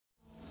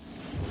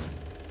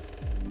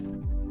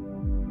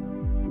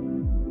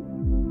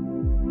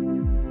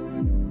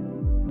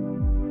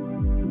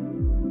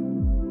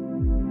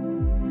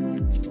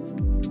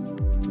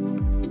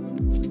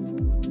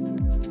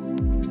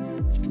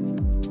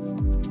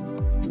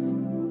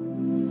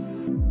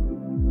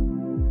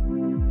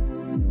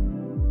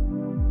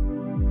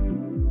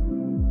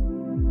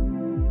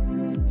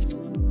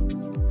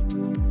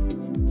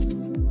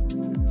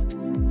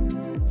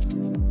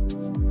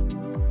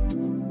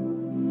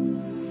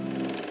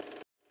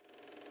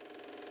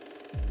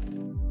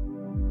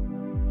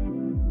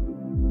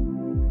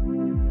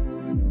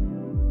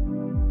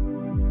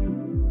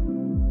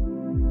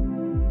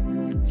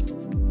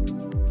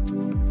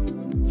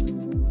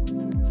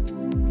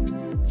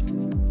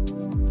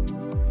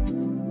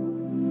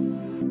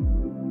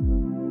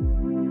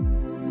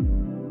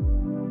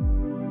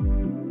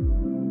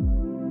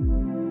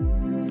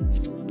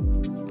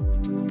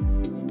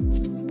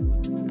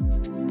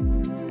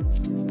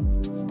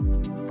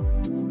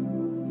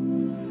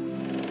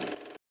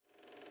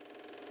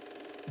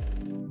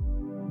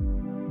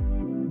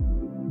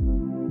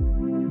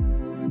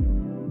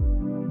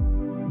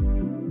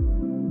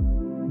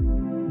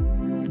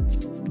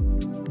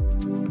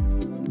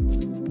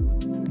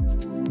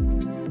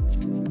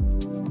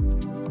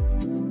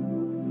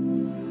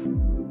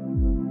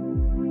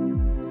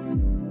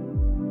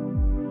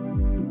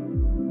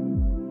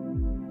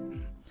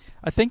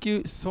Thank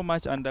you so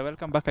much, and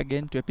welcome back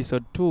again to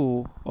episode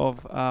 2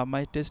 of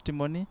My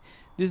Testimony.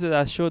 This is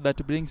a show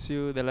that brings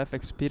you the life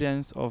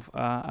experience of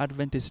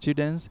Adventist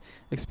students,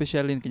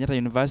 especially in Kenyatta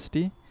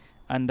University,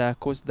 and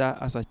Costa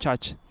as a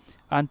church.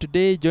 And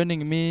today,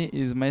 joining me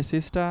is my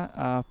sister,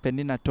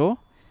 Peninah Too.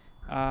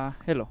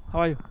 Hello, how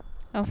are you?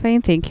 I'm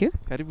fine, thank you.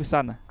 Karibu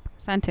sana.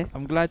 Sante.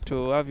 I'm glad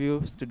to have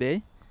you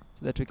today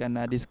so that we can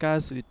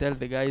discuss, we tell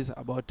the guys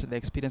about the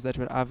experience that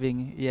we're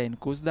having here in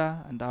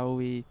Costa and how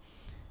we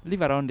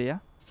live around here,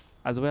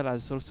 as well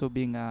as also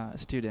being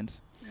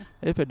students. Yeah.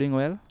 I hope you're doing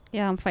well.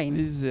 Yeah, I'm fine.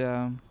 This is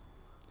are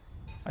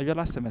your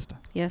last semester?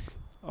 Yes.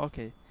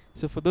 Okay.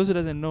 So for those who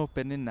doesn't know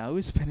Peninah, who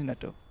is Peninah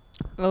Too?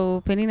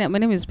 Oh, Peninah. My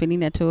name is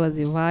Peninah Too, as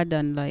you've heard,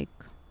 and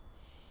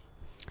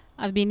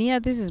I've been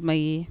here. This is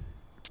my,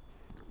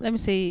 let me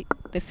say,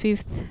 the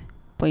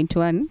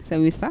 5th.1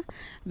 semester,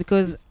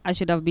 because I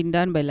should have been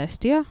done by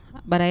last year,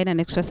 but I had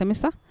an extra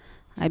semester.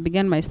 I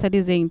began my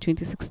studies in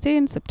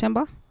 2016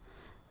 September.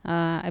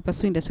 I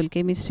pursue industrial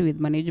chemistry with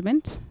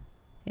management.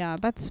 Yeah,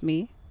 that's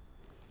me.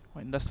 Oh,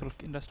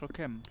 industrial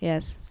chem.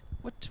 Yes.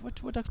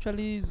 What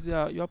actually is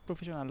your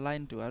profession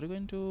aligned to? Are you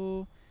going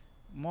to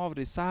more of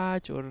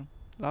research or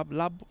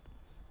lab?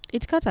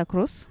 It cuts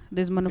across.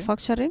 There's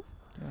manufacturing.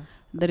 Yeah.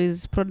 There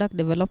is product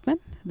development.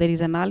 There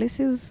is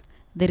analysis.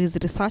 There is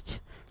research.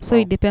 So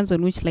Wow. it depends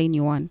on which line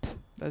you want.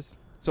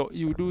 So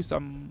you do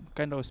some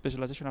kind of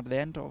specialization at the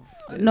end of?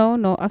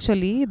 No.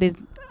 Actually, there's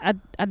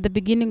at the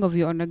beginning of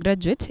your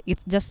undergraduate,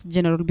 it's just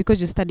general because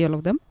you study all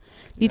of them.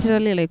 Yeah.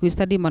 Literally, like we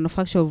study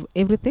manufacture of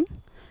everything.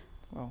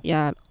 Wow.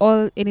 Yeah,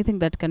 anything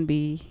that can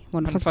be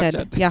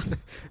manufactured. Yeah,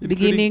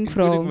 including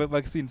from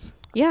vaccines.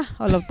 Yeah,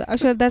 all of that.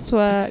 Actually, that's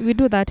why we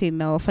do that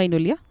in our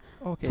final year.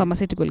 Okay.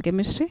 Pharmaceutical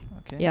chemistry.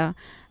 Okay.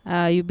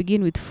 Yeah, you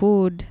begin with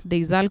food. There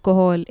is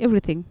alcohol,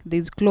 everything. There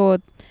is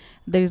cloth.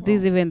 There is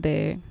this even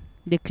the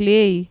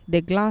clay,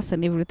 the glass,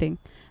 and everything.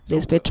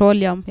 There's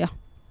petroleum. Yeah.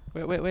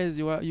 Where is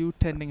you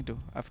tending to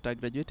after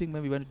graduating?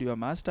 Maybe you want to do your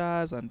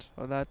masters and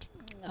all that.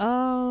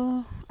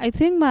 I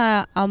think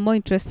I'm more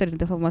interested in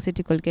the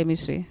pharmaceutical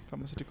chemistry.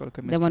 Pharmaceutical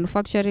chemistry. The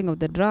manufacturing of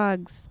the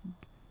drugs,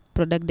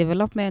 product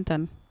development,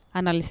 and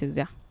analysis.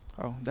 Yeah.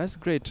 Oh, that's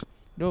great.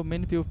 No,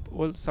 many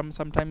people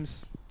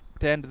sometimes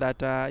tend that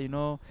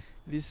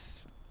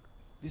these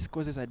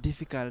courses are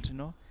difficult.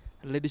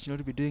 Ladies should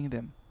not be doing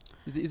them.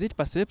 Is it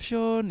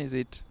perception? Is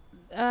it?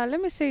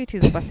 Let me say it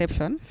is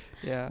perception.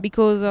 Yeah.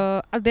 Because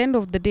at the end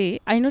of the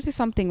day, I noticed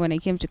something when I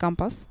came to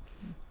campus.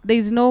 There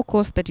is no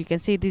course that you can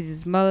say this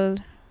is male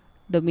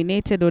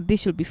dominated or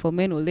this should be for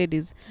men or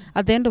ladies.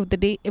 At the end of the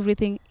day,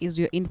 everything is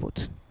your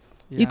input.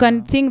 Yeah. You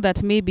can think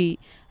that maybe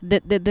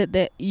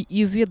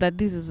you feel that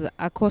this is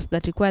a course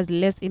that requires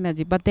less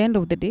energy, but at the end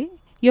of the day,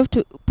 you have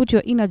to put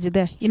your energy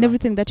there in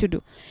everything that you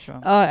do. Sure.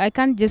 I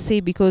can't just say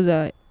because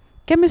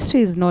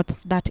chemistry is not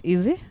that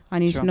easy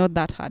and it's not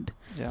that hard.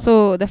 Yeah.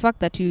 So the fact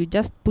that you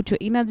just put your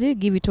energy,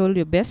 give it all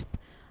your best,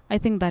 I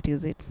think that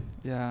is it.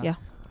 Yeah.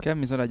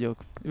 Chem is not a joke,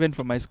 even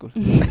from my school.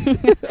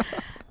 The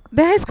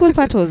high school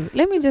part was,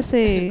 let me just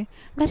say,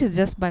 that is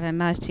just but a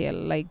nutshell.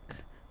 Like,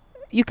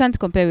 you can't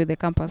compare with the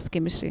campus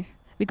chemistry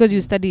because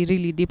you study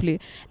really deeply.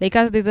 Like,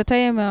 as there's a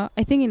time,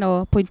 I think in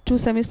our 0.2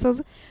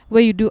 semesters,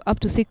 where you do up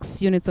to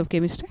 6 units of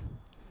chemistry.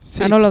 6?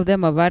 And all of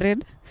them are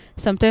varied.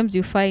 Sometimes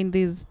you find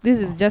this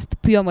is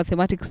just pure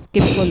mathematics,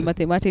 chemical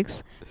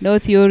mathematics, no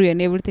theory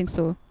and everything.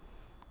 So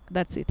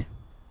that's it.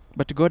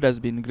 But God has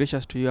been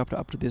gracious to you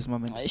up to this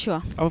moment.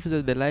 Sure.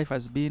 Obviously, the life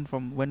has been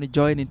from when you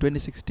joined in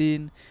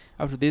 2016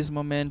 up to this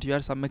moment. You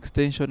had some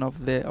extension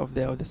of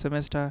the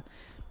semester.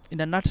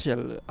 In a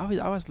nutshell,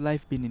 how has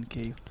life been in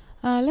KU?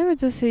 Let me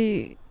just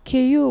say,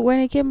 KU, when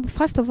I came,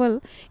 first of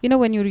all,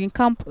 when you're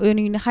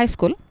in high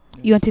school,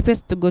 you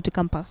anticipate to go to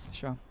campus.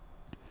 Sure.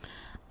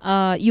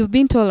 You've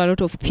been told a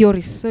lot of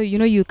theories. So,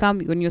 you come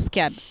when you're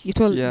scared. You're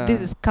told this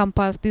is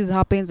campus, this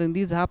happens and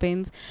this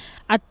happens.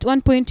 At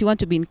one point, you want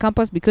to be in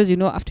campus because,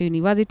 after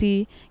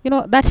university,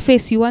 that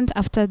phase you want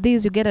after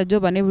this, you get a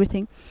job and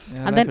everything.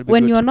 Yeah, and then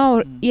when you're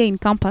now here in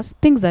campus,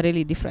 things are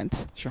really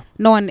different. Sure.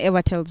 No one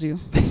ever tells you.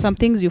 Some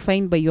things you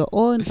find by your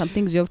own, some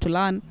things you have to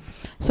learn.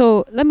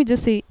 So, let me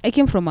just say, I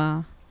came from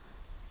a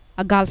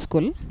girls'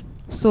 school.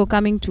 So,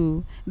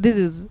 this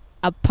is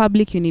a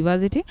public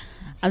university.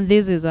 And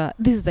this is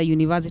a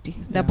university.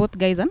 They're both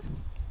guys and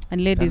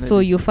ladies. So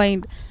you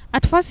find,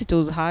 at first it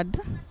was hard.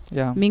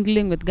 Yeah.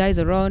 Mingling with guys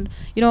around.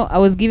 I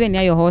was given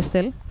your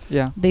hostel.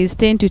 Yeah. There is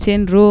 10 to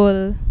 10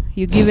 rule.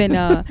 You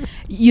given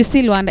you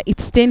still wonder,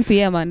 it's 10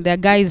 p.m. and there are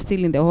guys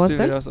still in the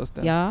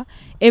hostel. Yeah.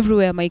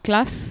 Everywhere my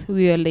class,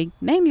 we were like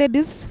 9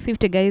 ladies,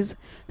 50 guys.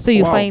 So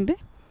you find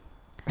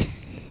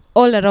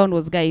all around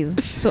was guys.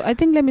 So I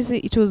think, let me say,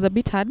 it was a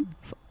bit hard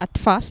at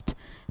first.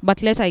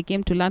 But later I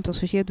came to learn to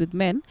associate with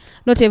men.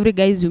 Not every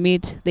guys you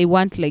meet, they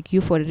want like you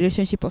for a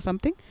relationship or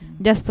something.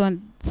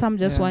 Some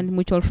just want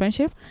mutual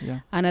friendship.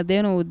 Yeah. And at the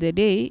end of the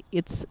day,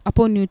 it's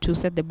upon you to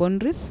set the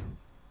boundaries,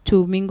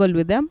 to mingle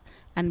with them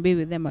and be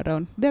with them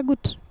around. They're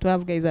good to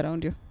have guys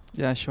around you.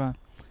 Yeah, sure.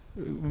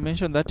 We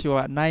mentioned that you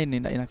are 9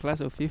 in a class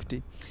of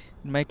 50.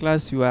 In my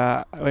class,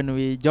 when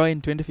we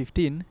joined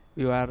 2015,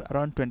 we were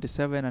around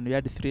 27 and we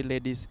had 3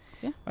 ladies.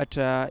 Yeah. But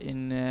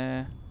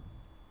in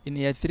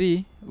year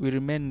 3, we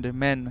remained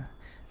men.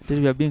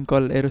 We are being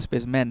called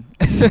aerospace men.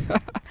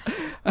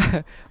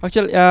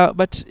 Actually,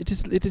 but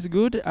it is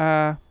good.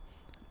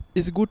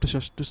 It's good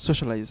to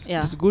socialize. Yeah.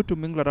 It's good to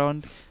mingle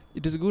around.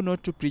 It is good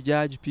not to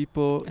prejudge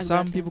people. Exactly.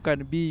 Some people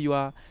can be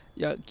your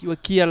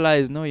key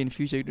allies, no, in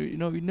future. You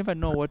never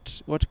know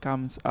what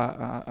comes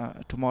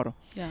tomorrow.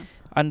 Yeah.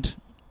 And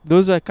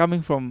those who are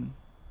coming from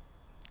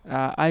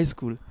high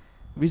school,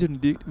 vision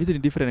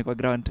different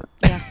background.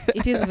 Yeah,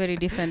 it is very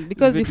different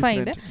because you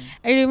find.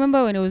 I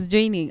remember when I was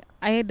joining,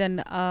 I had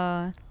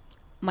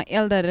my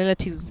elder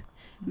relatives.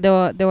 They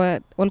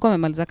were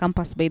welcome Malza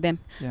campus by then.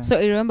 Yeah. So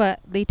I remember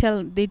they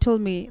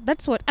told me,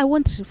 that's what I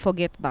won't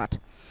forget that.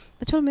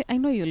 They told me, I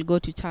know you'll go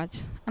to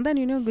church. And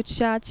then go to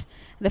church,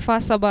 the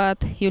first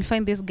Sabbath, you'll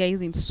find these guys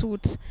in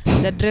suits.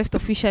 They're dressed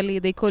officially.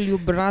 They call you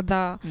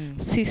brother,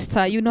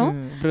 sister,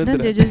 Then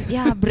they just,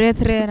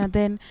 brethren. And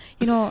then,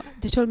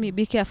 they told me,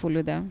 be careful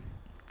with them.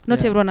 Not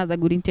everyone has a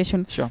good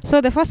intention. Sure.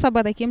 So the first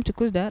Sabbath I came to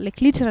Kuzda,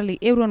 like literally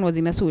everyone was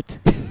in a suit.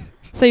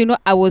 So,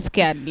 I was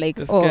scared. Like,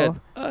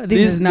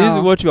 this is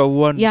what you are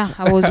warned. Yeah,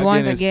 I was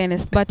warned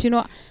against. But,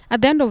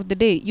 at the end of the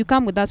day, you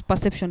come with that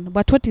perception.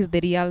 But what is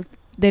the real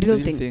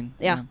thing?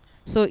 Yeah.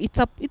 So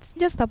it's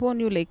just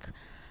upon you, like,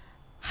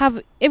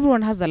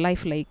 everyone has a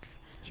life, like,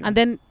 sure. And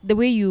then the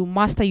way you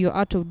master your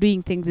art of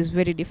doing things is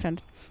very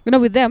different.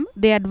 With them,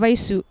 they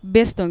advise you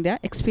based on their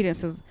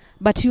experiences.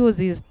 But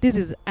this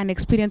is an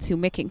experience you're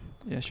making.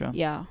 Yeah, sure.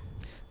 Yeah.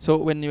 So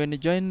when you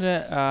joined,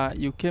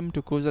 you came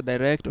to Kuzda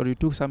direct, or you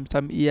took some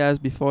years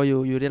before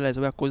you realized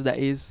where Kuzda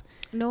is?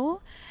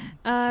 No.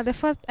 I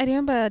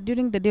remember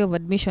during the day of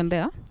admission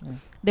there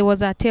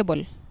was a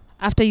table.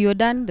 After you were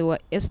done, there were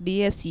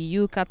SDA,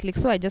 CU, Catholic.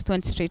 So I just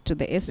went straight to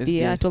the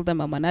SDA. I told them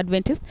I'm an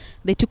Adventist.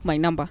 They took my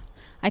number.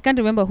 I can't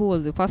remember who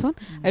was the person.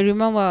 I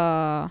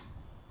remember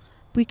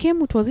we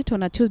came, was it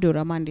on a Tuesday or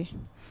a Monday?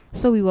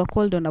 So we were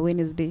called on a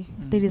Wednesday.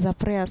 There is a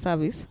prayer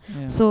service.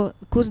 Yeah. So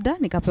Kuzda,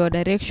 nikapewa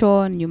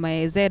direction, nyuma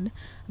ya EZ.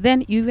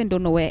 Then you even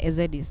don't know where EZ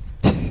is.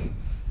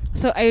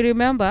 So I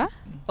remember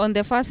on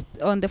the first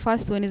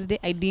Wednesday,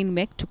 I didn't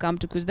make to come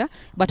to Kuzda.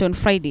 But on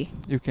Friday,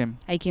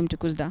 I came to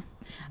Kuzda.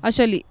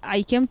 Actually,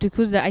 I came to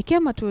Kuzda.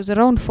 It was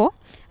around 4,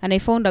 and I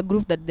found a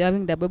group that they're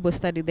having the Bible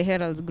study, the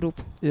Heralds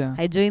group. Yeah.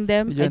 I joined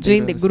them. I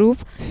joined the group.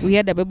 We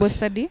had a Bible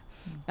study.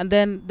 And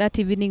then that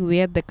evening, we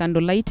had the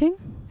candle lighting,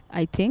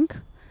 I think.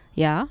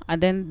 Yeah.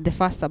 And then the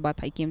first Sabbath,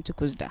 I came to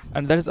Kuzda.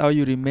 And that is how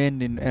you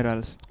remained in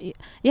Heralds?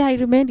 Yeah, I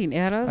remained in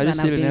Heralds. Are you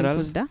still in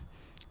Heralds? Kuzda.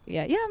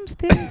 Yeah, I'm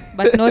still,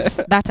 but not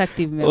that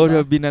active member. Or you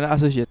have been an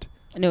associate?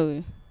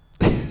 No.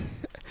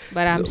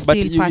 But I'm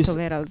still part of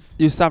Heralds.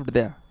 You served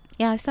there?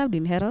 Yeah, I served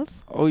in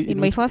Heralds. Oh, in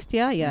my first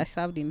year, I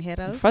served in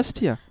Heralds.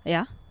 First year?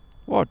 Yeah.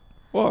 What?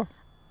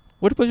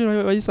 What position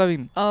were you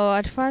serving? Oh,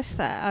 at first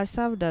I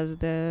served as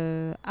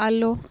the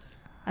ALO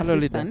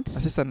assistant.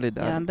 Assistant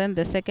leader. Yeah, and then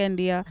the second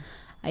year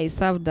I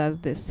served as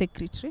the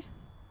secretary.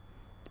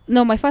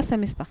 No, my first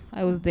semester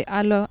I was the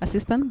ALO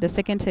assistant. The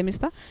second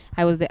semester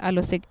I was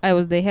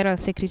the Herald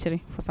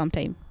secretary for some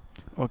time.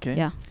 Okay.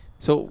 Yeah.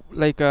 So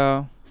like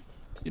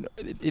in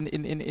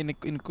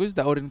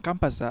Kuzda or in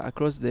campus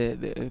across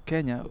the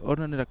Kenya, or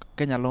not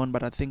Kenya alone,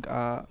 but I think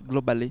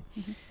globally,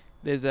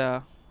 there's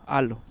a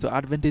ALO, so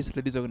Adventist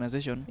Ladies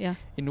Organization. Yeah.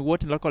 In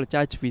what local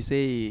church we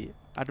say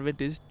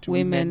Adventist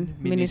Women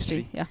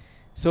Ministry. Yeah.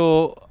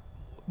 So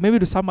maybe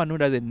to someone who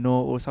doesn't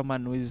know, or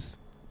someone who is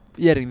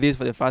hearing this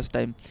for the first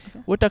time,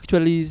 what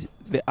actually is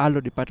the ALO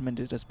department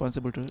is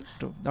responsible to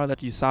now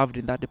that you served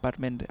in that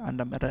department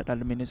under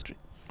the ministry?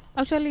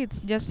 Actually,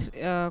 it's just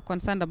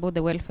concerned about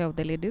the welfare of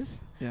the ladies,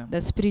 the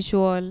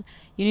spiritual.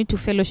 You need to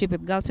fellowship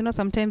with girls.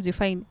 Sometimes you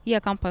find here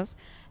campus,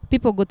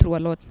 people go through a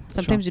lot.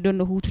 Sometimes you don't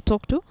know who to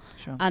talk to.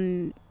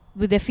 And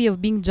with the fear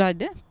of being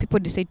judged, people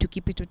decide to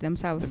keep it with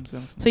themselves.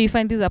 So you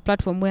find this is a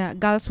platform where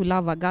girls will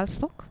have a girls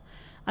talk.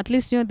 At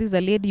least, this is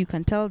a lady, you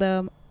can tell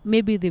them,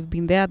 maybe they've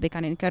been there, they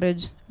can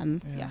encourage.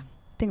 And I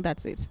think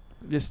that's it.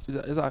 Yes,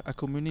 it's a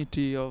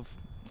community of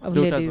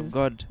daughters ladies. Of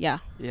God. Yeah.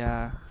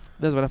 Yeah,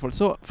 that's wonderful.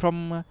 So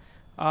from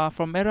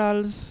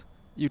Heralds,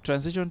 you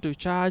transitioned to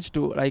church,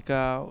 to like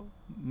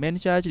main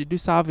church. Did you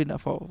serve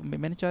for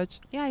main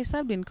church? Yeah, I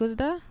served in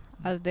Kuzda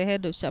as the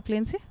head of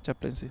chaplaincy.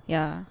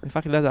 Yeah. In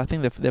fact, that's I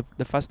think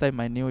the first time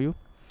I knew you.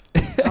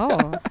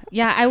 Oh,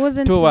 yeah, I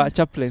wasn't. Toa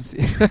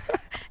chaplaincy.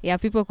 Yeah,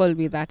 people call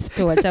me that.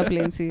 Toa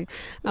chaplaincy.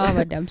 Oh,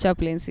 madam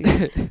chaplaincy.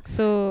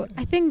 So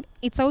I think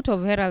it's out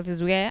of Heralds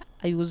is where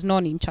I was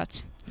known in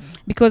church.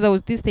 Because I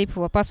was this type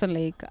of a person,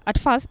 like, at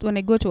first, when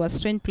I go to a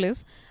strange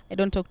place, I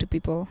don't talk to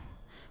people.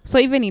 So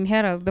even in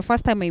Herald, the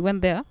first time I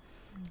went there,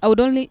 I would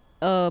only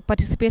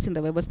participate in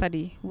the Bible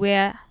study,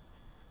 where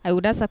I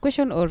would ask a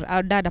question or I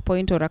would add a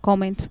point or a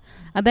comment.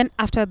 And then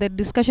after the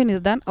discussion is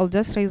done, I'll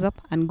just rise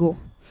up and go.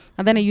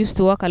 And then I used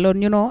to walk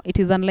alone. It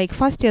is unlike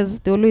first years,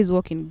 they always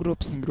walk in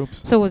groups.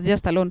 So I was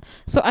just alone.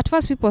 So at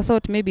first people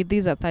thought maybe this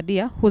is a third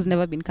year who's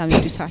never been coming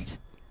to church.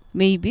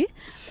 maybe.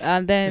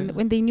 And then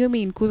when they knew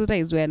me in Kuzita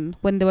is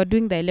when they were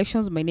doing the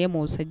elections, my name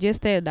was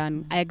suggested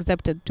and I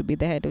accepted to be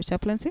the head of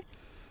chaplaincy.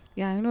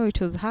 Yeah, I know it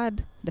was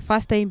hard. The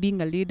first time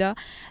being a leader.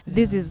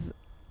 This is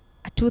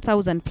a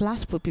 2,000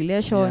 plus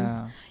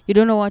population. You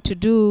don't know what to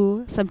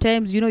do.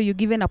 Sometimes, you're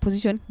given a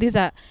position. These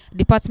are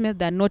departments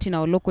that are not in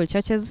our local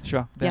churches.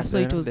 Sure. So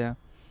it was.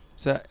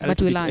 So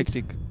but we learned.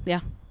 Hectic.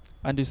 Yeah.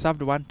 And you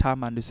served one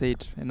term and you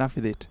said, enough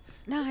with it.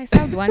 No, I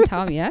served one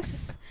term,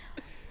 yes.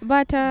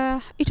 But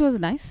it was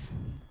nice.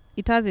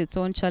 It has its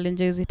own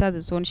challenges. It has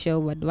its own share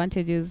of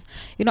advantages.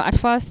 At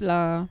first,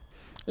 let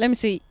me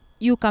say,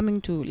 you coming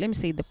to, let me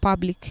say, the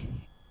public,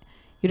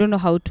 you don't know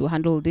how to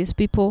handle these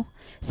people.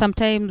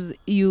 Sometimes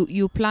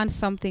you plan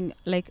something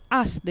like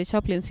us, the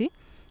chaplaincy,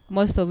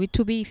 most of it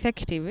to be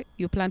effective.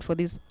 You plan for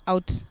these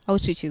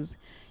outreaches.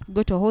 You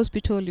go to a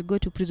hospital, you go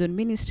to prison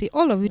ministry,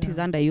 all of it is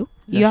under you.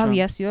 You have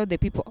the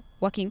people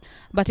working,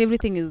 but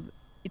everything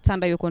it's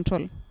under your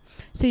control.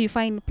 So you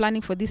find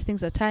planning for these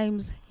things at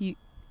times,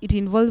 it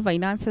involves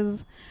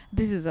finances.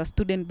 This is a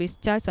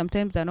student-based church.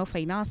 Sometimes there are no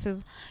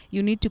finances.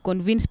 You need to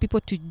convince people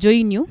to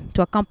join you,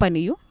 to accompany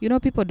you.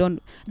 People don't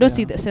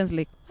see the sense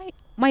like,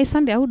 my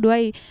Sunday, how do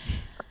I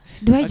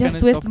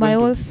just waste my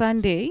whole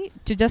Sunday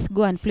to just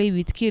go and play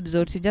with kids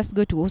or to just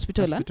go to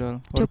hospital and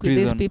talk with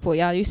these people?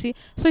 Yeah, you see.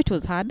 So it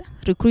was hard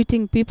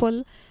recruiting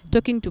people,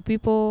 talking to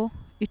people.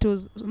 It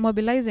was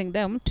mobilizing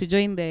them to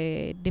join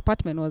the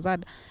department was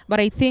hard. But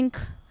I think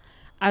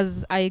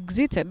as I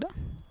exited,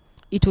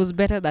 it was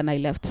better than I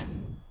left.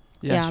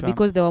 Sure.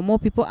 Because there were more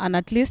people and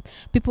at least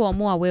people were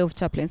more aware of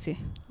chaplaincy.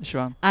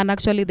 Sure. And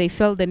actually they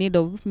felt the need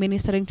of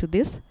ministering to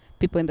these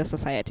people in the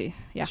society.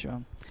 Yeah.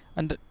 Sure.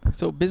 And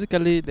so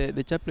basically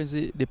the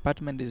chaplaincy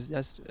department is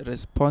just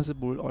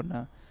responsible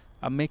on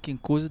making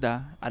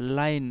Kuzda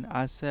align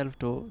ourselves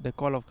to the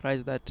call of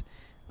Christ that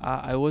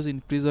I was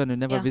in prison, you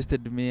never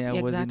visited me. I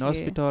was in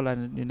hospital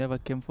and you never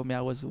came for me.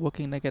 I was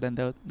walking naked and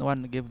no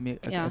one gave me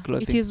a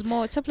clothing. It is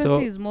more,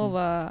 chaplaincy is more of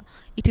a,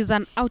 it is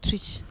an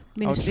outreach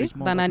ministry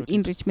than an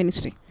in-reach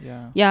ministry.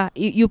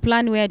 You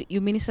plan where you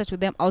minister to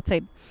them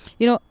outside.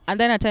 And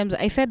then at times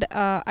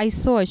I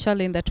saw a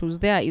challenge that was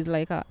there is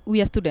like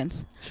we are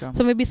students. Sure.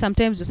 So maybe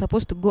sometimes you're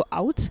supposed to go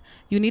out,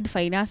 you need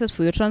finances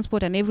for your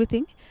transport and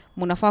everything.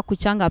 Munafaa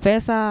kuchanga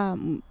pesa,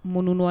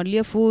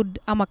 mununualie food,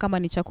 ama kama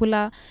ni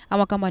chakula,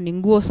 ama kama ni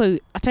nguo. So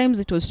at times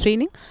it was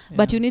training,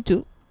 but you need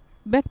to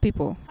beg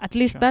people. At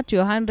least that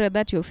you're 100,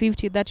 that you're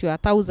 50, that you're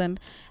 1,000.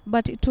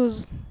 But it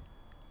was...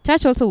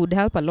 Church also would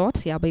help a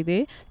lot, by the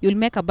way. You'll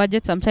make a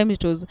budget. Sometimes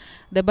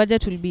the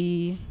budget will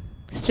be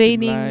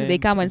straining. They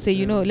come and say,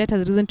 let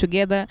us reason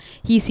together.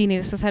 He's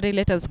necessary,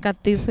 let us cut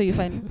this. So you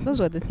find those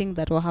were the things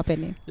that were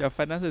happening. Yeah,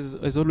 finances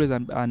is always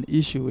an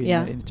issue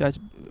in church.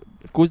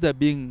 Because they're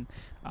being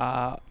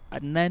around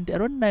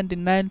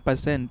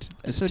 99%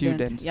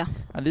 students. Yeah.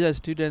 And these are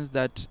students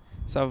that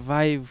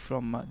survive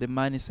from the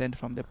money sent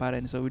from the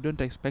parents. So we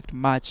don't expect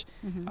much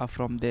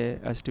from the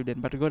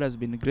student. But God has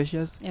been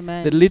gracious.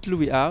 Amen. The little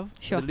we have,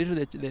 the little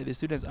the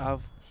students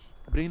have,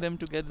 bring them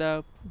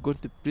together, go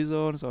to the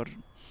prisons or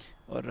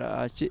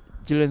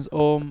children's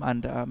home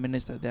and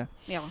minister there.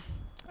 Yeah.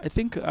 I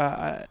think you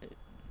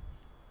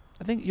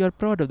are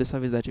proud of the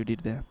service that you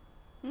did there.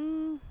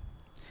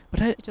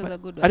 But it was a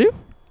good one. Are you?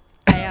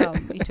 I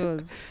am. It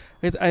was.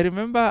 I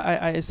remember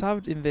I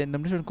served in the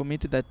nomination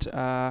committee that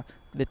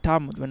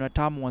when your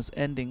term was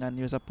ending and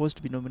you were supposed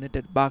to be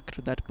nominated back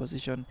to that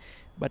position,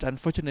 but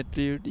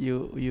unfortunately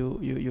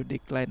you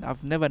declined.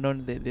 I've never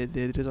known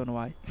the reason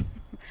why.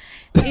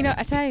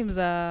 At times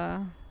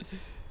I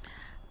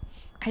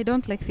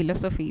don't like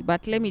philosophy,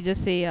 but let me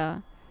just say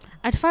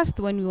at first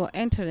when we were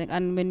entering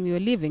and when we were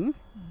leaving,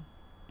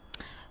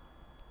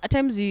 at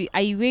times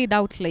I weighed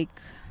out like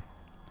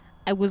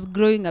I was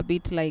growing a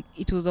bit, like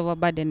it was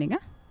overburdening.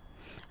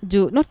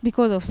 Not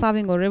because of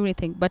serving or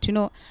everything, but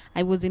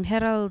I was in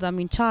Herald, I'm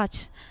in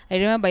church. I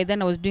remember by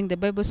then I was doing the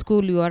Bible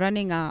school. We were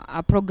running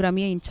a program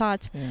here in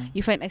church.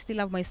 You find I still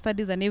have my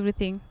studies and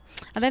everything.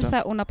 And that's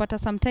why unapata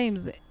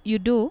sometimes you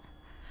do,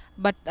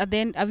 but at the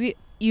end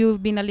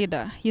you've been a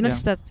leader. You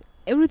notice that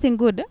everything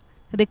good,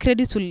 the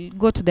credits will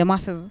go to the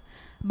masses,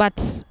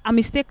 but a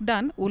mistake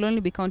done will only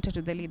be counted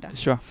to the leader.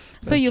 Sure.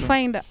 So you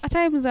find at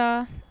times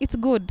it's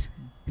good.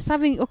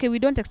 Serving, okay, we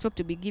don't expect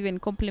to be given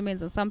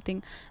compliments or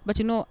something, but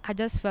I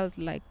just felt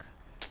like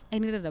I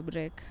needed a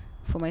break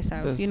for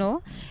myself,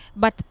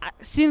 But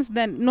since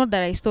then, not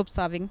that I stopped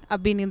serving.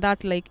 I've been in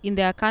that, like in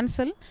their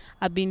council.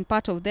 I've been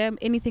part of them.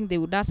 Anything they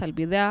would ask, I'll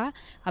be there.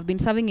 I've been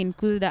serving in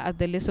Kuzda as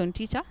the lesson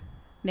teacher.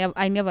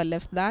 I never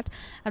left that.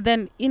 And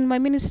then in my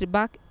ministry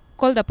back,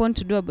 called upon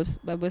to do a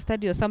Bible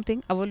study or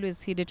something, I've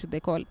always heeded to the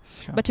call.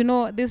 Sure. But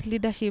this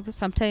leadership,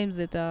 sometimes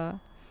it...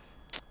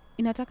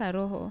 inataka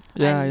roho.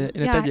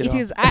 It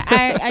is.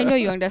 I know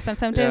you understand.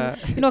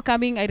 Sometimes,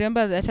 coming, I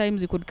remember the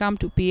times you could come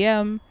to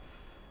PM,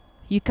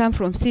 you come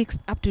from 6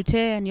 up to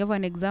 10, you have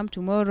an exam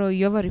tomorrow,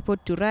 you have a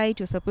report to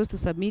write, you're supposed to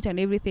submit and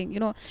everything.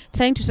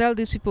 Trying to tell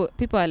these people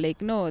are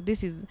like, no,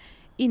 this is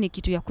ini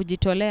kitu ya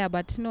kujitolea,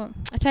 but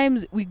at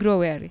times we grow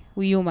weary,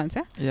 we humans.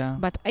 Yeah.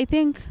 But I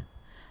think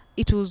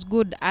it was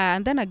good.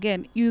 And then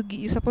again,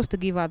 you're supposed to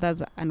give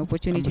others an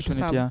opportunity to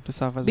serve. Yeah, to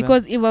serve as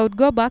because if I would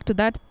go back to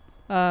that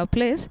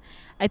place,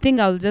 I think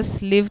I will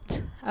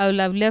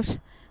have left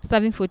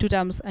serving for 2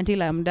 terms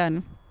until I'm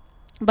done.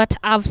 But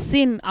I've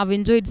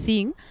enjoyed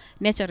seeing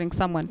nurturing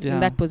someone in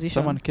that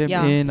position. Someone came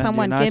in,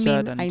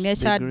 I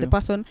nurtured the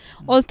person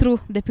all through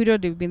the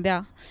period we've been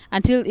there,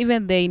 until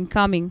even the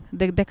incoming,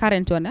 the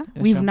current one,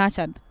 we've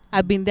nurtured.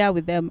 I've been there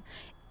with them.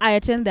 I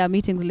attend their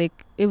meetings like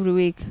every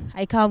week.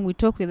 I come, we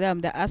talk with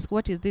them. They ask,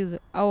 what is this?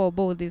 How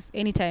about this?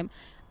 Anytime,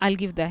 I'll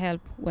give the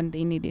help when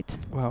they need it.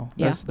 Wow,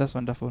 that's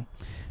wonderful.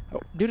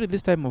 During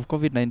this time of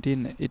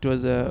COVID-19, it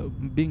was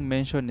being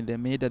mentioned in the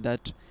media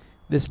that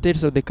the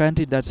states of the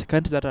countries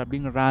that are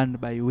being run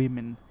by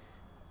women,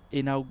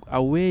 in a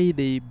way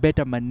they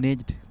better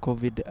managed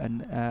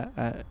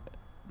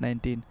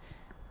COVID-19.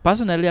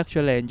 Personally,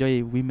 actually, I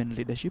enjoy women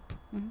leadership,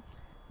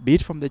 be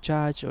it from the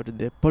church or to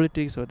the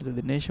politics or to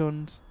the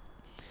nations.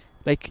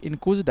 Like in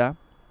Kuzda,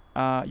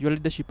 your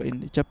leadership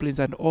in chaplains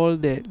and all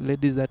the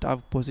ladies that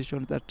have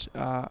positions that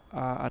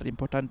are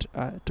important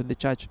to the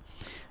church,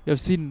 you have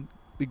seen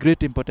the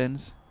great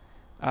importance,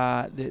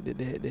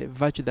 the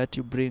virtue that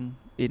you bring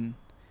in.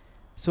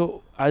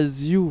 So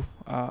as you,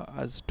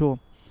 as To,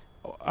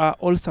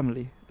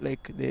 awesomely,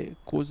 like the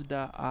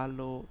Kuzda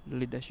Alo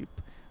leadership,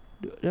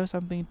 do you have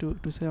something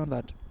to say on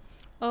that?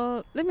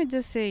 Let me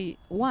just say,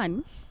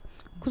 one,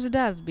 Kuzda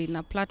has been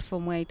a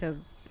platform where it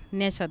has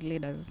nurtured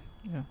leaders.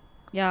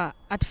 Yeah.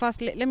 At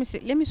first, let me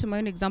show my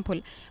own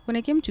example. When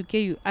I came to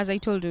KU, as I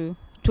told you,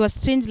 to a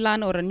strange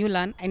land or a new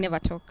land, I never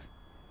talk.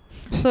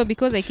 So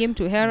because I came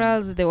to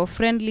Heralds, they were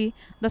friendly.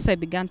 That's why I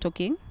began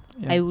talking.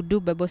 I would do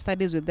Bible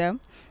studies with them.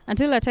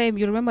 Until that time,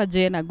 you remember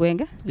Jane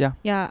Agwenge?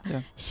 Yeah.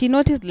 She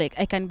noticed like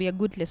I can be a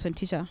good lesson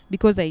teacher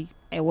because I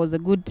was a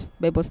good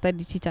Bible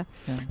study teacher.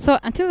 So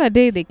until the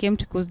day they came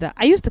to Kuzda,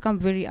 I used to come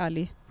very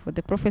early for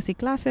the prophecy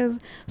classes.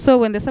 So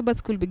when the Sabbath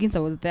school begins, I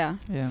was there.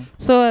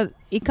 So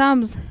it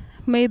comes,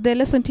 may the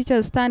lesson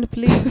teacher stand,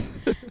 please.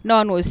 No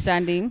one was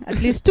standing.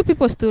 At least 2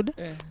 people stood.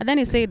 And then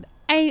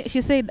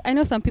she said, I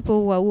know some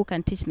people who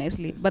can teach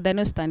nicely, but they're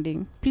not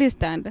standing. Please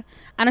stand.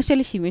 And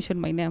actually, she mentioned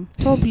my name.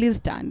 So please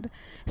stand.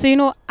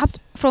 So,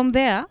 from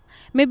there,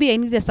 maybe I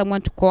needed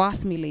someone to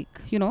coerce me,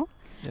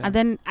 And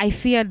then I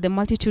feared the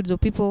multitudes of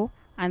people.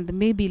 And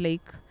maybe,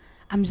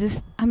 I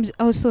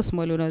was so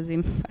small when I was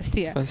in first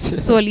year.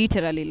 So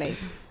literally,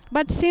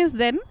 But since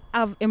then,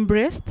 I've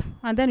embraced.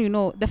 And then,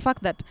 the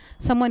fact that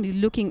someone is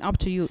looking up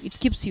to you, it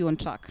keeps you on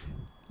track.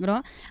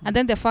 And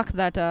then the fact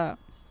that...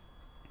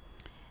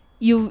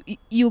 You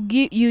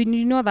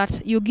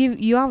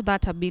have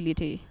that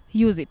ability,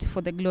 use it for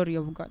the glory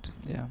of God.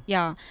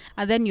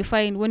 And then you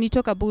find, when you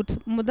talk about,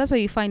 that's why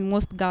you find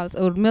most girls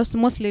or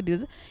most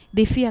ladies,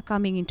 they fear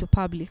coming into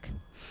public,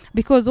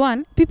 because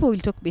one, people will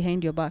talk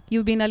behind your back.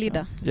 You've been a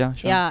leader.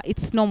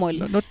 It's normal.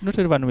 Not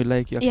everyone will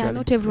like you, actually.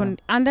 Not everyone.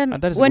 And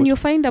then when you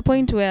find a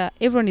point where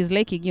everyone is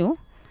liking you,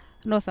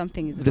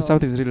 something is wrong.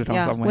 Something is really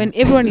wrong somewhere. When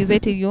everyone is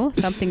hating you,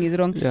 something is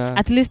wrong.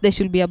 At least there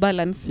should be a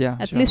balance.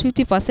 At least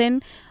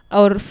 50%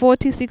 or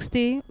 40,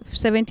 60,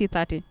 70,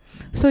 30.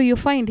 So you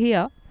find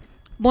here,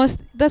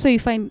 that's why you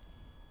find,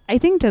 I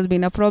think it has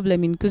been a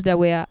problem in Kuzda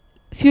where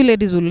few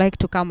ladies would like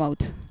to come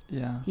out.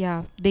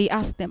 They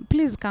ask them,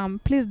 please come,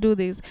 please do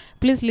this,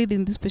 please lead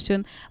in this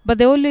position. But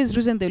the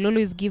reason they'll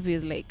always give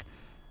is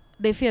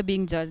they fear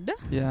being judged.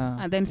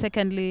 And then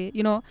secondly,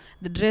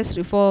 the dress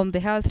reform,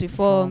 the health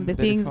reform, the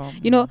things,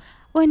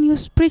 when you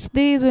preach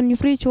this, when you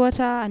preach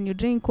water and you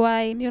drink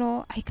wine,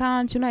 I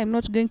can't, I'm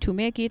not going to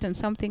make it and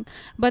something.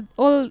 But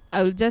all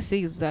I will just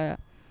say is the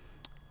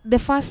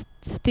first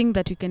thing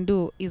that you can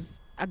do is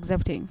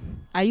accepting.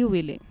 Are you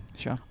willing?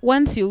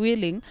 Once you're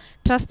willing,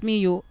 trust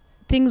me,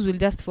 things will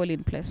just fall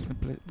in place.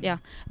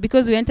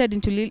 Because we entered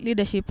into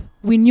leadership,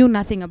 we knew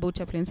nothing about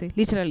chaplaincy.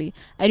 Literally,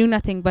 I knew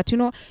nothing. But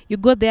you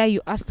go there,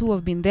 you ask who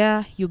have been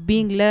there, you're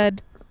being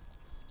led,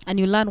 and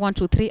you learn 1,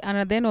 2, 3, and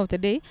at the end of the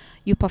day,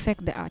 you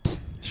perfect the art.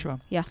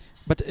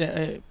 But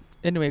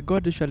anyway,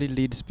 God usually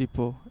leads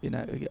people in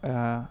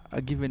a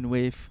given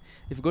way.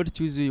 If God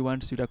chooses you, He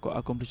wants you to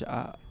accomplish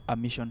a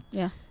mission.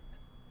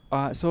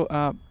 So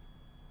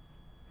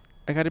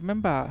I can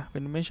remember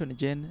when you mentioned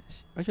Jane,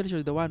 actually she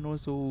was the one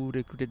also who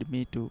recruited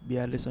me to be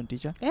a lesson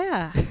teacher.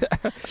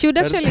 She would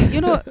actually,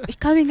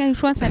 coming in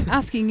front and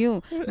asking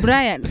you,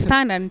 Brian,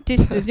 stand and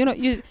teach this.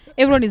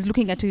 Everyone is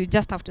looking at you, you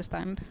just have to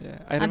stand.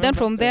 And then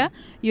from there,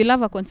 you'll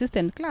have a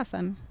consistent class,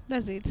 and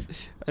that's it.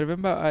 I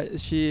remember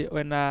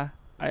when I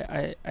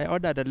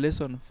ordered a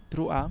lesson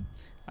through her,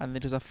 and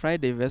it was a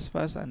Friday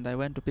Vespers, and I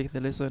went to pick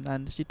the lesson,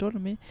 and she told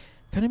me,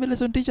 can you be a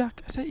lesson teacher?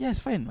 I said, yes,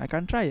 fine, I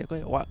can try.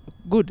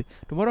 Good.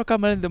 Tomorrow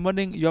come early in the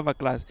morning, you have a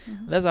class.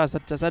 That's how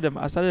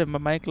I started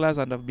my class,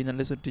 and I've been a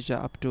lesson teacher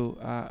up to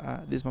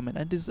this moment.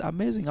 And it's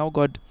amazing how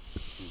God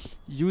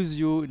use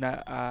you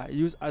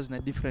use us in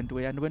a different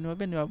way. And when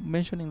you are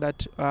mentioning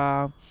that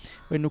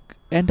when you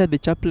enter the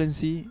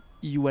chaplaincy,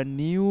 you are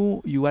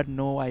new, you had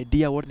no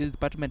idea what this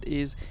department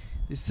is.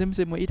 The same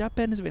way it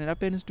happens when it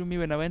happens to me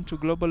when I went to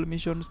global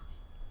missions.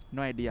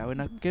 no idea. When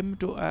I came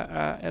to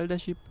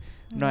eldership,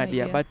 no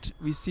idea. But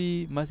we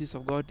see mercies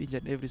of God each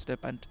and every step,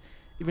 and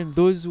even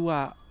those who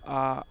are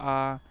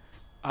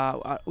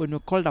when you're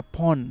called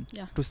upon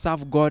to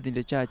serve God in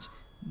the church,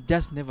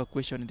 just never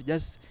question it.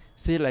 Just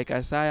say like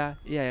Isaiah,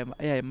 here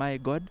am I,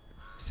 God,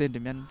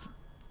 send me. And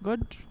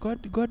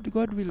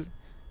God will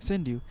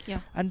send you.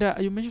 Yeah. And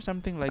you mentioned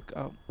something like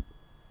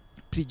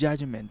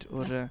prejudgment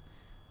or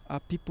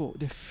people,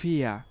 the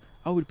fear.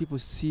 How will people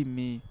see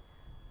me?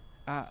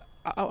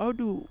 How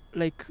do,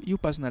 like you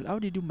personally, how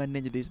did you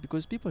manage this?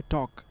 Because people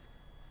talk.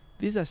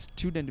 This is a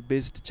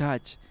student-based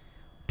church.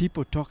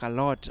 People talk a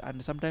lot,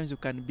 and sometimes you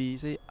can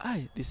say,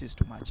 this is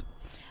too much.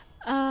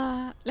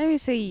 Let me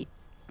say,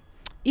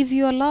 if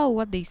you allow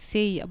what they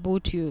say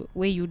about you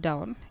weigh you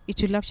down,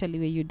 it will actually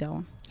weigh you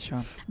down.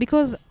 Sure.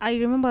 Because I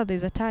remember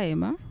there's a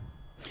time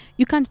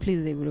you can't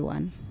please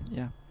everyone.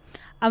 Yeah.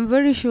 I'm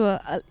very sure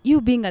you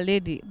being a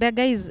lady, the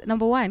guys,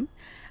 number one,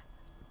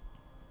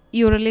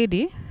 you're a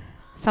lady.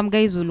 Some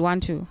guys will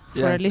want you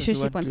for a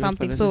relationship and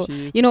something. So,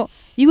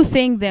 you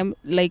saying them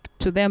like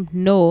to them,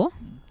 no,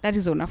 that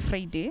is on a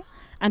Friday.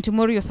 And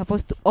tomorrow you're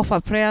supposed to offer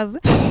prayers.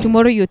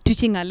 Tomorrow you're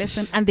teaching a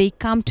lesson and they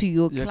come to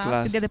your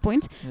class. You get the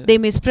point? Yeah. They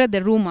may spread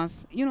the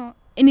rumors,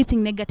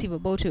 anything negative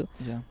about you.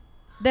 Yeah.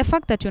 The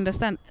fact that you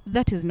understand,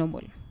 that is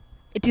normal.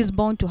 It is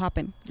bound to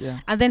happen. Yeah.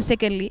 And then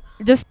secondly,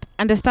 just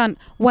understand,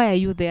 why are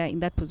you there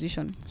in that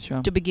position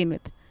to begin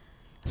with?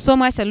 So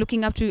much are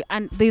looking up to you,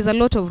 and there's a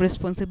lot of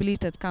responsibility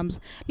that comes.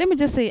 Let me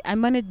just say, I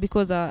manage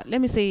because, let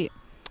me say,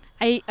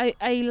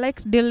 I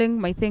like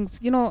dealing my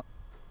things.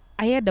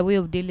 I had a way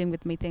of dealing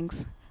with my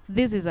things.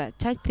 This is a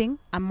church thing.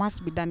 I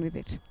must be done with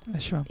it.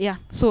 Sure. Yeah.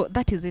 So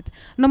that is it.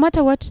 No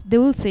matter what they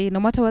will say, no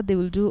matter what they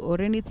will do or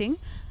anything,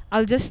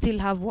 I'll just still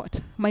have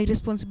my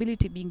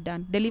responsibility being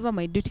done, deliver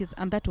my duties,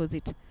 and that was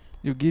it.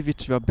 You give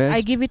it your best.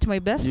 I give it my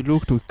best. You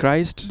look to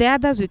Christ. The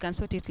others, we can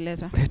sort it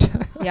later.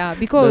 Yeah,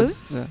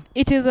 because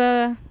it is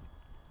a,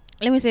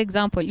 let me say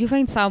example. You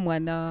find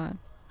someone, have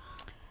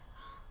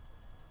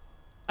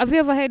you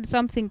ever heard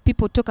something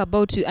people talk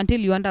about you until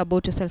you wonder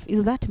about yourself?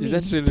 Is that me?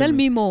 Really Tell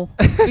me more.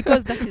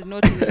 Because that is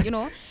not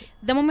me.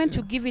 The moment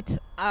you give it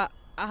a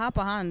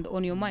upper hand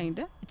on your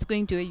mind, it's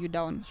going to weigh you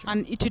down. Sure.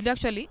 And it will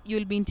actually, you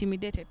will be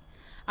intimidated.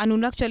 And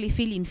will actually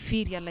feel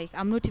inferior, like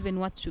I'm not even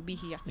worth to be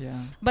here.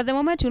 Yeah. But the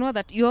moment you know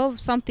that you have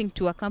something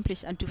to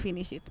accomplish and to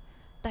finish it,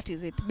 that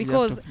is it.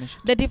 Because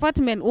the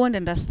department won't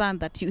understand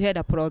that you had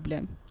a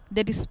problem.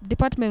 The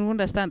department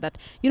won't understand that,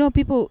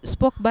 people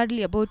spoke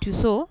badly about you,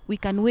 so we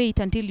can wait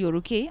until you're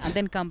okay and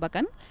then come back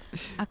and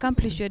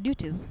accomplish your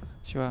duties.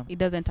 Sure. It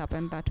doesn't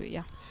happen that way,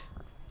 yeah.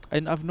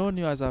 And I've known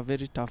you as a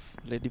very tough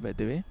lady, by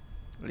the way.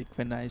 Like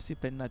when I see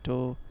Peninah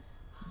Too,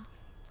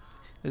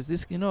 there's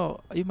this,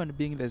 human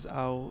being, there's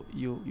how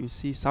you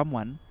see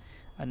someone,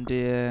 and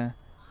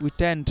we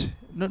tend,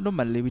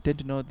 normally we tend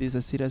to know this is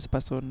a serious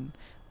person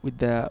with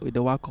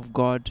the work of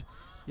God.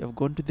 You have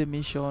gone to the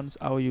missions,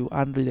 how you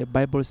handle the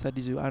Bible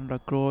studies, you handle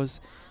across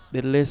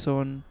the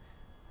lesson.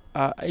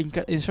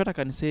 In short, I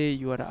can say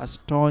you are a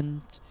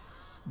staunch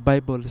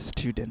Bible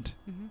student.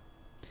 Mm-hmm.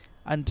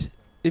 And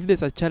if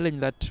there's a challenge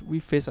that we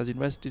face as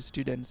university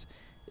students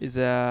is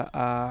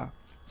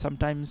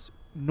sometimes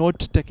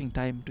not taking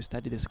time to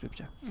study the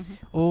scripture. Mm-hmm.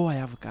 Oh, I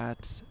have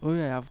cards. Oh,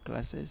 I have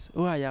classes.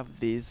 Oh, I have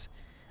this.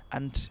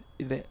 And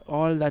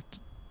all that,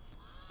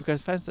 you can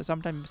find that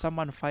sometimes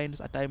someone finds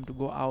a time to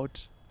go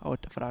out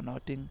for an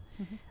outing,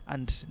 mm-hmm.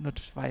 and not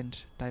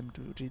find time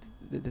to read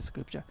the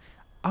scripture.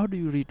 How do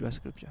you read your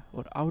scripture?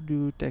 Or how do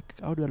you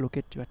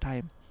allocate your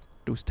time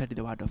to study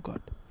the word of God?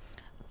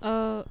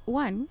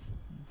 One,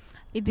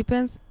 it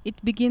depends.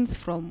 It begins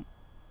from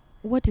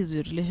what is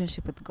your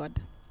relationship with God.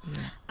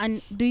 Yeah.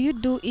 And do you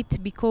do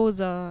it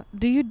because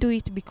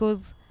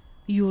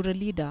you're a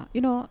leader?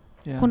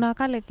 Kuna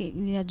kale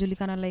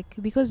inajulikana, like,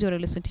 because you're a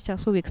lesson teacher,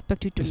 so we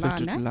expect you to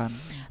learn.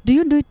 Do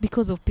you do it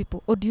because of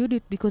people, or do you do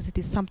it because it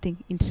is something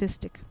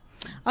intrinsic?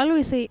 I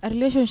always say a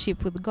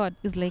relationship with God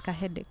is like a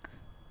headache.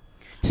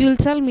 You'll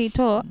tell me,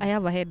 I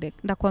have a headache.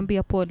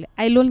 Ndakwambia pole.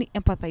 I'll only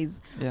empathize.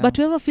 Yeah. But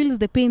whoever feels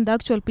the pain, the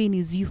actual pain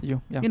is you.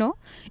 Yeah.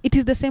 It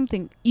is the same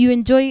thing. You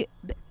enjoy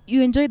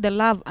the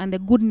love and the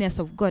goodness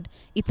of God.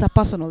 It's a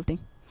personal thing.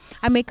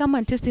 I may come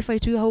and testify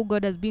to you how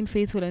God has been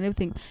faithful and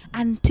everything.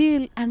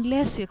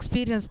 Unless you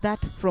experience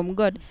that from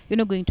God, you're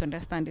not going to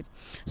understand it.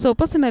 So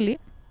personally,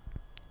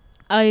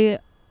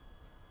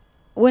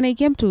 when I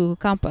came to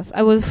campus,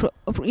 I was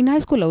in high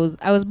school.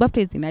 I was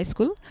baptized in high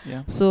school.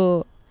 Yeah.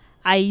 So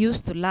I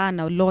used to learn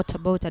a lot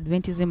about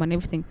Adventism and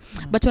everything.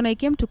 Mm. But when I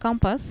came to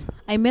campus,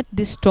 I met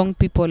these strong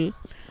people.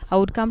 I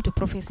would come to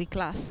prophecy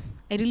class.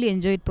 I really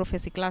enjoyed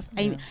prophecy class.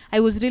 Yeah. I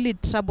was really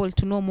troubled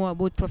to know more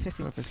about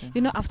prophecy.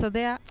 After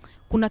there,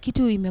 kuna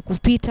kitu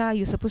imekupita,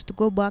 you're supposed to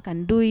go back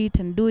and do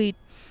it.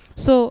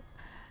 So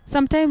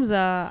sometimes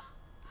I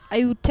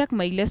would take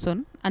my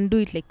lesson and do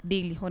it like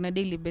daily, on a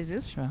daily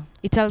basis. Sure.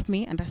 It helped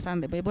me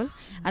understand the Bible.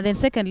 And then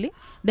secondly,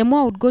 the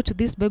more I would go to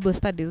these Bible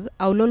studies,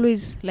 I will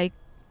always like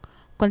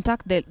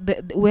contact the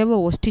whoever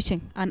was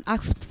teaching and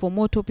ask for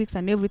more topics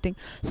and everything.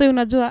 So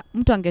unajua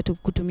mtu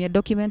kutumia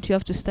document, you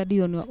have to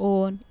study on your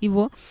own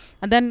hivyo.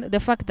 And then the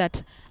fact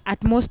that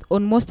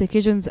on most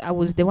occasions I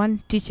was the one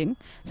teaching,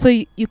 so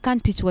you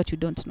can't teach what you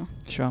don't know.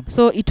 Sure.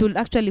 So it will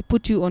actually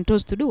put you on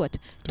toes to do what?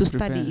 To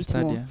study it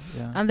more.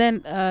 Yeah. And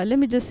then let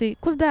me just say,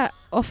 Kuzda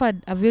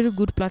offered a very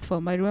good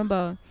platform. I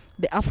remember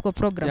the AFCO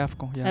program.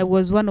 Yeah. I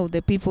was one of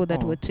the people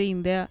that were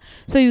trained there.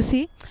 So you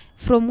see,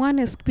 from one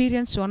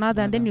experience to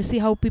another, and then you see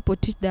how people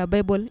teach their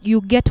Bible.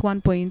 You get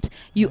one point,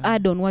 you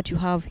add on what you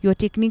have, your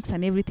techniques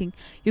and everything.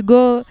 You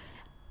go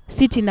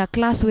sit in a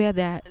class where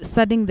they're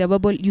studying the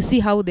Bible. You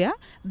see how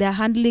they're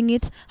handling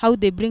it, how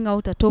they bring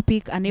out a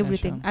topic and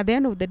everything. Sure. At the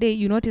end of the day,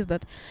 you notice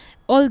that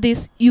all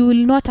this you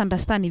will not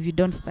understand if you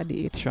don't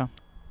study it. Sure.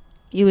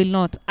 You will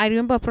not. I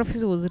remember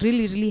prophecy was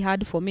really, really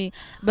hard for me.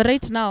 But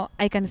right now,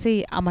 I can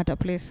say I'm at a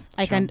place.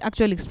 I can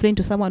actually explain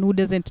to someone who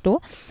doesn't know,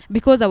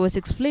 because I was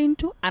explained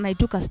to and I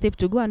took a step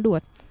to go and do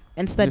it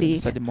and study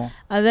it. Study more.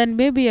 And then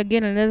maybe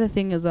again another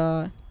thing is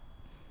I'm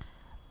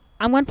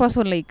one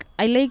person, like,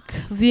 I like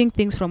viewing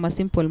things from a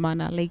simple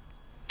manner. Like,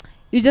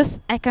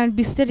 I can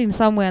be sitting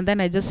somewhere and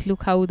then I just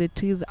look how the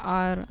trees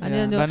are. And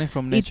then, learning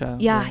from nature.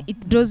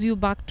 It draws you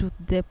back to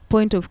the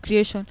point of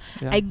creation.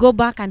 Yeah. I go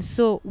back and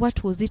so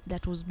what was it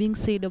that was being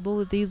said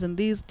about this and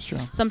this. Sure.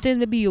 Sometimes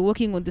maybe you're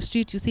walking on the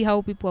street, you see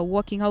how people are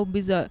walking, how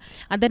busy,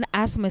 and then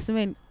ask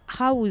myself,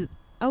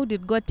 how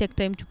did God take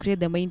time to create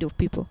the mind of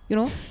people?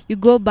 You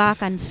go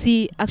back and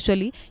see,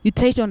 actually, you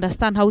try to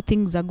understand how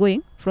things are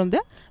going from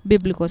the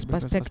biblical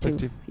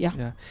perspective.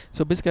 Yeah.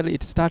 So basically,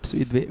 it starts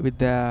with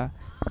the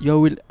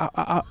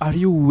are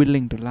you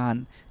willing to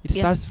learn? It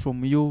starts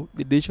from you,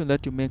 the decision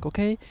that you make.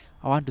 Okay,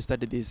 I want to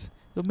study this.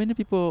 So many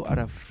people are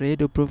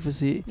afraid of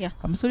prophecy. Yeah.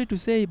 I'm sorry to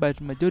say, but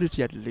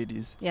majority are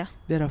ladies. Yeah.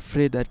 They're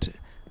afraid that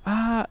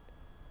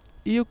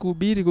hiyo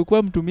kuhubiri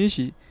kukuwa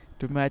mtumishi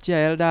tumeachia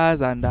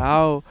elders and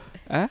how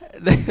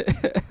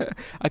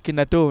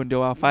akina to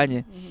ndio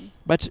wafanye.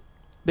 But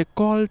the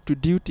call to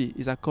duty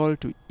is a call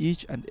to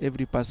each and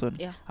every person.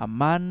 Yeah. A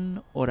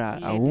man or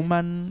a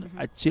woman,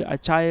 a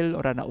child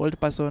or an old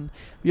person.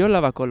 We all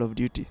have a call of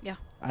duty. Yeah.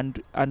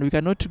 And we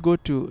cannot go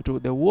to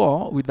the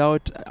war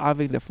without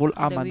having the full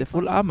armor. The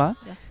full armor,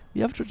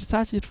 we have to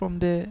research it from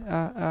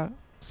the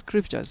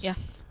scriptures. Yeah.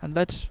 And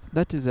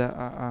that is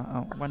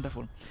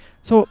wonderful.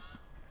 So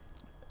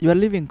you are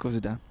leaving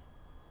Kuzda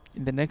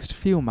in the next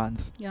few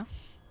months. Yeah.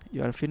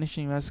 You are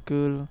finishing your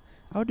school.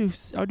 How do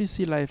you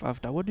see life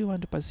after? What do you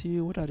want to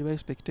pursue? What are your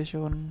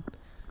expectations?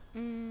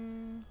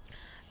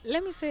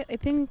 Let me say, I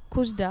think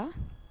Kuzda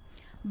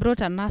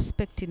brought an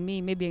aspect in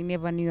me maybe I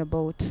never knew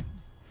about.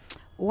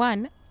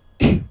 One,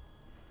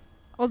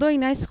 although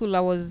in high school I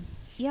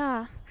was,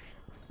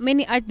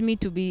 many urged me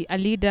to be a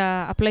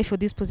leader, apply for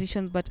these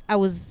positions, but I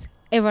was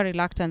ever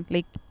reluctant.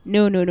 Like,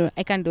 no,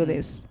 I can't do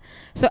this.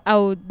 So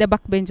the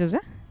backbenchers,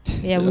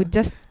 we'd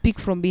just speak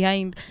from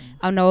behind,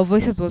 and our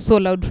voices were so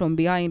loud from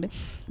behind.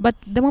 But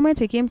the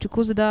moment I came to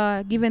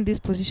Kuzda, given this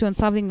position,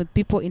 serving with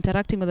people,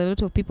 interacting with a lot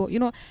of people,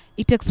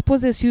 it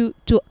exposes you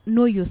to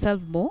know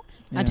yourself more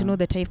and to know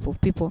the type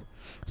of people.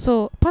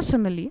 So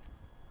personally,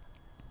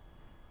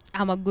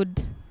 I'm a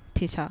good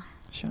teacher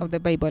of the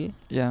Bible.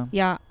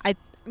 Yeah.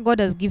 God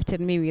has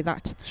gifted me with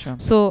that. Sure.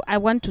 So I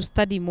want to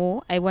study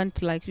more. I want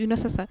to, like,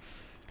 Sasa,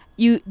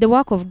 the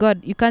work of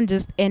God, you can't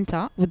just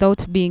enter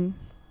without being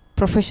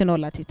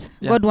professional at it.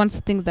 Yeah. God wants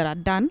things that are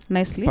done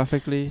nicely.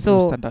 Perfectly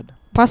standard.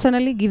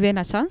 Personally, given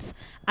a chance,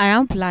 I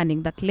am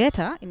planning that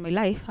later in my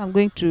life, I'm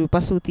going to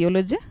pursue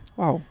theology.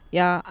 Wow.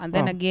 Yeah, and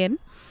then again,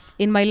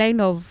 in my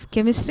line of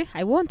chemistry,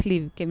 I won't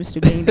leave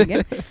chemistry behind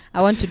again.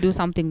 I want to do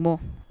something more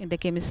in the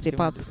chemistry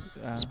path,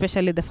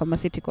 especially the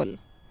pharmaceutical.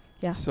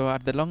 Yeah. So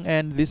at the long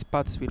end, these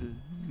paths will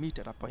meet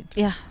at a point.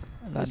 Yeah.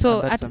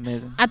 So that's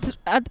amazing.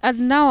 At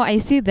now, I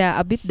see they're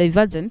a bit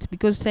divergent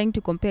because trying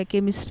to compare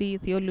chemistry,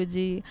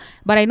 theology,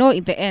 but I know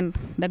in the end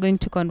they're going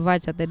to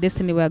converge at the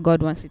destiny where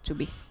God wants it to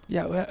be.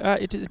 Yeah, well,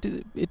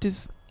 it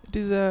is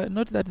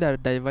not that they're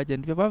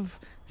divergent. We have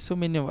so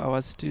many of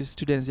our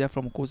students here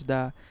from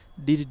Kuzda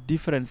did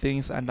different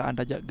things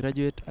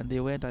undergraduate, and they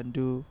went and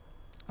do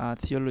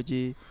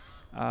theology.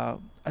 I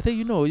think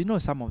you know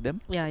some of them.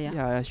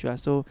 Yeah, sure.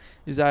 So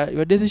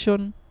your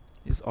decision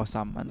is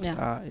awesome, and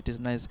it is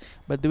nice.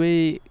 But the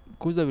way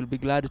Kuzda will be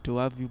glad to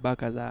have you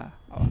back as a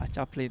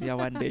chaplain here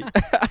one day.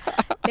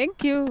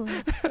 Thank you.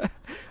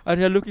 And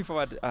we are looking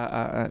forward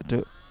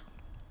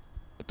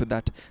to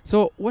that.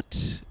 So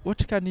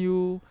what can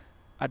you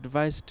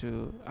advise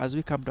to, as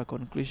we come to a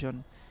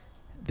conclusion,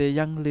 the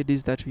young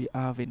ladies that we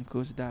have in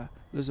Kuzda,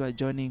 those who are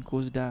joining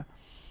Kuzda?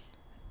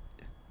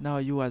 Now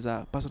you, as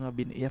a person who have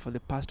been here for the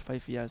past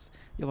 5 years,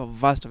 you have a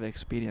vast of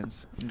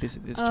experience in this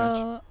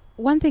church.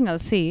 One thing I'll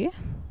say,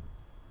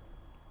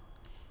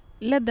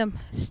 let them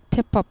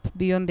step up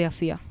beyond their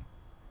fear.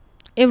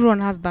 Everyone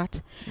has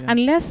that. Yeah.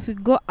 Unless we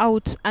go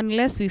out,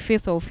 unless we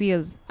face our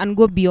fears and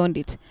go beyond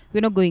it,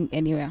 we're not going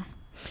anywhere.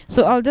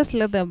 So I'll just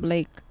let them,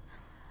 and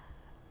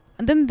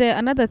then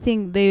another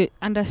thing, they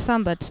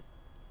understand that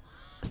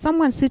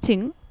someone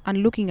sitting and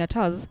looking at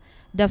us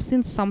they've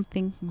seen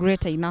something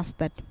greater in us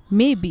that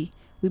maybe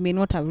we may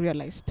not have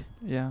realized.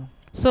 Yeah.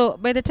 So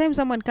by the time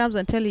someone comes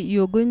and tell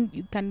you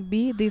you can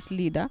be this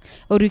leader,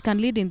 or you can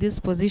lead in this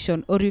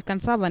position, or you can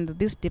serve under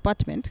this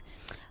department,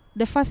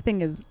 the first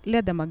thing is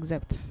let them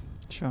accept.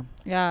 Sure.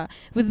 Yeah.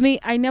 With me,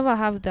 I never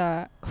have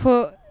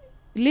for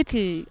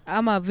little,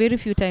 very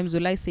few times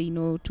will I say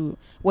no to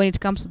when it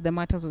comes to the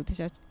matters of the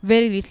church.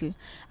 Very little.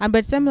 And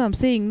by the time I'm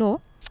saying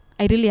no,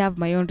 I really have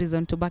my own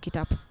reason to back it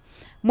up.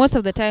 Most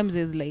of the times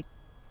is like,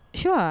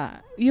 sure,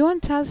 you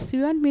want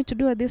me to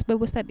do this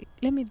Bible study?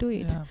 Let me do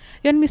it. Yeah.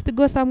 You want me to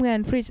go somewhere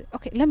and preach?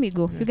 Okay, let me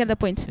go. You get the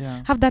point?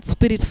 Yeah. Have that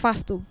spirit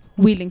first of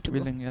willing to go.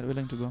 Yeah,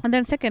 willing to go. And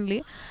then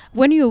secondly,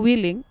 when you're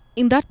willing,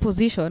 in that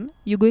position,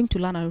 you're going to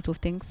learn a lot of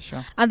things.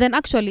 Sure. And then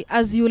actually,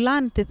 as you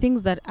learn the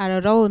things that are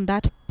around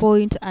that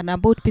point and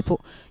about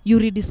people, you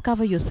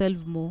rediscover yourself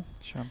more.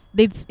 Sure.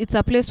 It's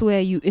a place where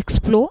you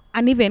explore,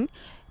 and even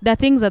the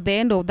things at the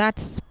end of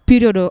that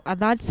period or at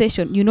that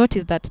session, you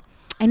notice that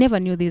I never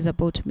knew this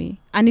about me.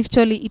 And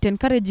actually, it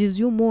encourages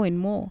you more and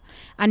more,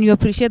 and you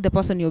appreciate the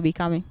person you're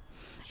becoming.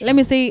 Sure. Let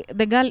me say,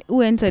 the girl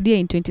who entered here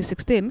in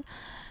 2016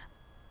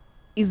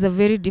 is a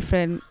very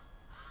different,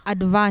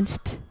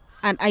 advanced,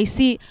 and I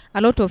see a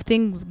lot of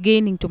things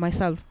gaining to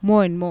myself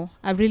more and more.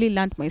 I've really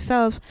learned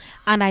myself,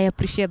 and I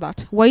appreciate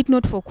that. Were it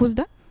not for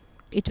Kuzda,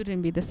 it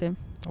wouldn't be the same.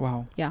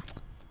 Wow. Yeah.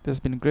 That's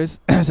been great.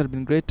 It's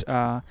been great.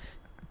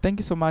 Thank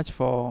you so much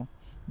for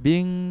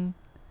being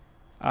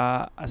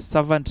a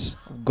servant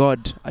of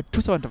God, a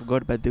true servant of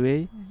God, by the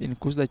way, in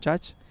Kuzda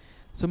Church.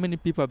 So many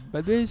people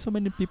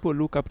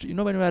look up to you.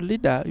 When you are a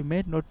leader, you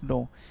may not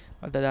know,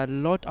 but there are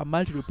a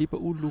multitude of people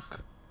who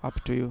look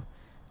up to you.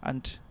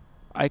 And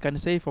I can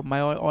say from my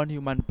own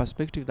human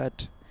perspective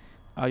that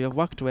you have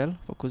worked well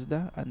for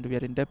Kuzda, and we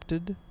are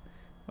indebted.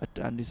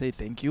 And we say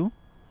thank you.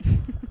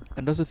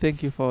 And also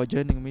thank you for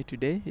joining me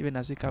today, even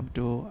as we come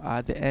to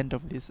the end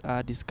of this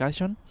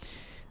discussion.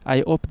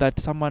 I hope that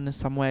someone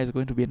somewhere is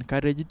going to be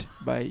encouraged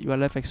by your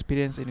life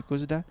experience in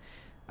Kuzda,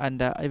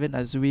 and even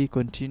as we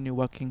continue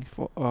working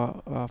for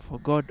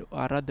God,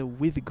 or rather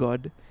with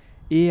God,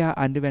 here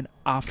and even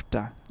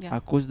after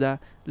Kuzda,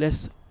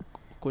 let's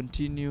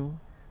continue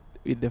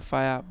with the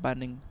fire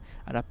burning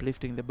and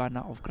uplifting the banner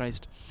of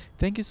Christ.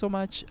 Thank you so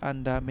much,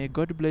 and may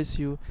God bless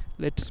you.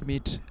 Let's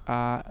meet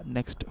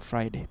next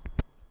Friday.